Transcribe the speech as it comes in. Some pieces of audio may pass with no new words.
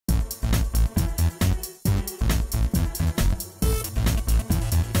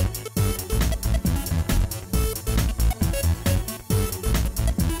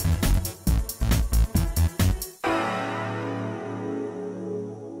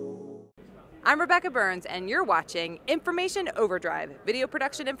I'm Rebekah Burns, and you're watching Information Overdrive, video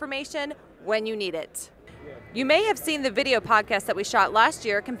production information when you need it. You may have seen the video podcast that we shot last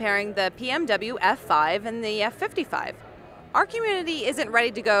year comparing the PMWF5 and the F55. Our community isn't ready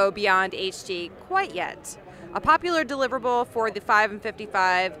to go beyond HD quite yet. A popular deliverable for the 5 and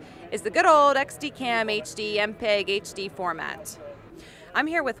 55 is the good old XD-Cam HD MPEG HD format. I'm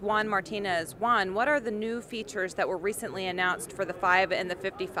here with Juan Martinez. Juan, what are the new features that were recently announced for the 5 and the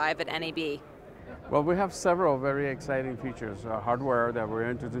 55 at NAB? Well, we have several very exciting features, hardware that we're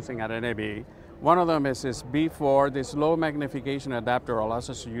introducing at NAB. One of them is this B4, this low magnification adapter allows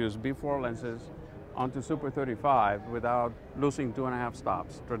us to use B4 lenses onto Super 35 without losing 2.5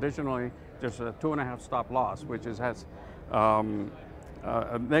 stops. Traditionally, there's a 2.5 stop loss, which has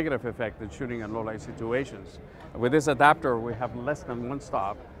a negative effect in shooting in low light situations. With this adapter, we have less than 1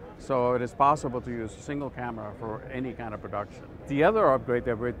 stop, so it is possible to use a single camera for any kind of production. The other upgrade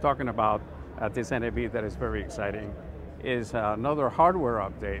that we're talking about at this NAB that is very exciting is another hardware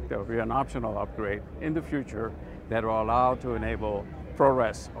update. There will be an optional upgrade in the future that will allow to enable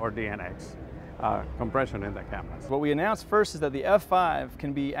ProRes or DNx compression in the cameras. What we announced first is that the F5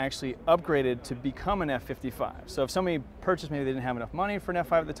 can be actually upgraded to become an F55. So if somebody purchased, maybe they didn't have enough money for an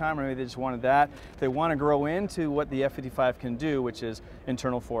F5 at the time, or maybe they just wanted that, if they want to grow into what the F55 can do, which is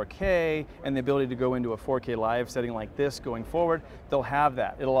internal 4K and the ability to go into a 4K live setting like this going forward, they'll have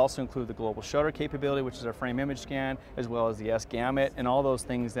that. It'll also include the global shutter capability, which is our frame image scan, as well as the S-gamut and all those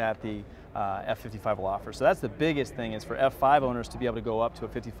things that the F55 will offer. So that's the biggest thing, is for F5 owners to be able to go up to a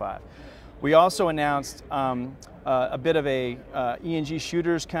 55. We also announced a bit of a ENG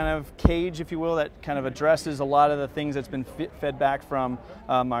shooters kind of cage, if you will, that kind of addresses a lot of the things that's been fed back from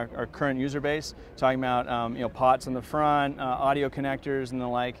our current user base, talking about pots in the front, audio connectors and the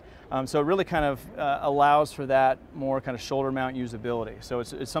like. So it really kind of allows for that more kind of shoulder mount usability. So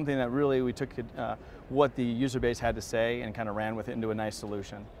it's something that really we took what the user base had to say and kind of ran with it into a nice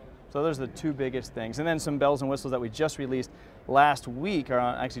solution. So those are the two biggest things. And then some bells and whistles that we just released last week, or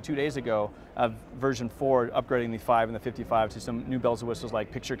actually 2 days ago, of version 4, upgrading the 5 and the 55 to some new bells and whistles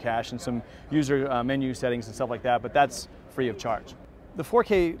like picture cache and some user menu settings and stuff like that, but that's free of charge. The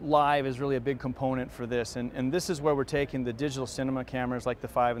 4K Live is really a big component for this, and this is where we're taking the digital cinema cameras like the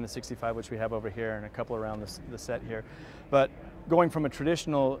 5 and the 65, which we have over here, and a couple around the set here. But going from a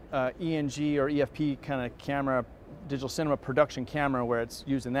traditional ENG or EFP kind of camera, digital cinema production camera where it's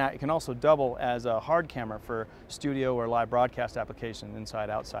used in that, it can also double as a hard camera for studio or live broadcast application, inside,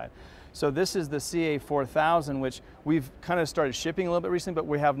 outside. So this is the CA4000, which we've kind of started shipping a little bit recently, but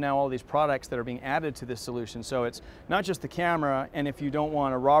we have now all these products that are being added to this solution. So it's not just the camera, and if you don't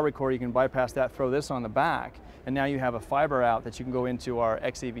want a RAW recorder, you can bypass that, throw this on the back, and now you have a fiber out that you can go into our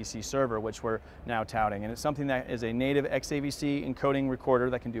XAVC server, which we're now touting. And it's something that is a native XAVC encoding recorder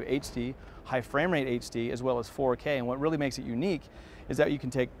that can do HD, high frame rate HD, as well as 4K. And what really makes it unique is that you can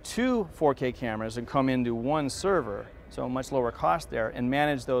take 2 4K cameras and come into 1 server, so much lower cost there, and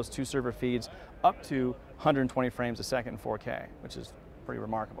manage those 2 server feeds up to 120 frames a second in 4K, which is pretty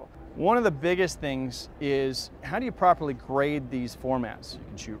remarkable. One of the biggest things is, how do you properly grade these formats? You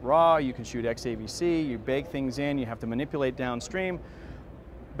can shoot RAW, you can shoot XAVC, you bake things in, you have to manipulate downstream.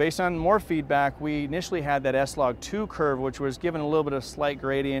 Based on more feedback, we initially had that S-Log2 curve, which was given a little bit of slight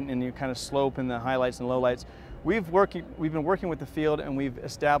gradient and you kind of slope in the highlights and lowlights. We've been working with the field, and we've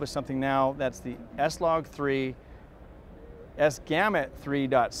established something now that's the S-Log3 S-gamut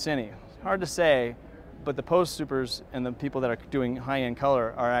 3.cine. Hard to say, but the post supers and the people that are doing high-end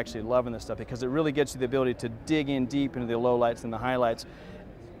color are actually loving this stuff, because it really gets you the ability to dig in deep into the lowlights and the highlights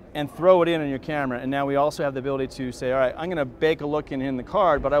and throw it in on your camera. And now we also have the ability to say, all right, I'm going to bake a look in the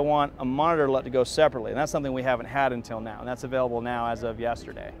card, but I want a monitor to let it go separately. And that's something we haven't had until now, and that's available now as of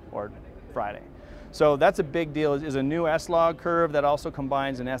yesterday or Friday. So that's a big deal. Is a new S-Log curve that also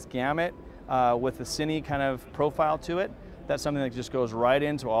combines an S-gamut with the cine kind of profile to it. That's something that just goes right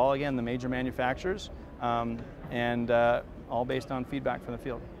into all, again, the major manufacturers, and all based on feedback from the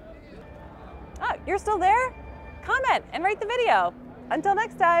field. Oh, you're still there? Comment and rate the video. Until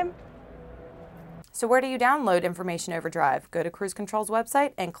next time. So where do you download Information Overdrive? Go to Cruise Control's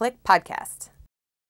website and click Podcast.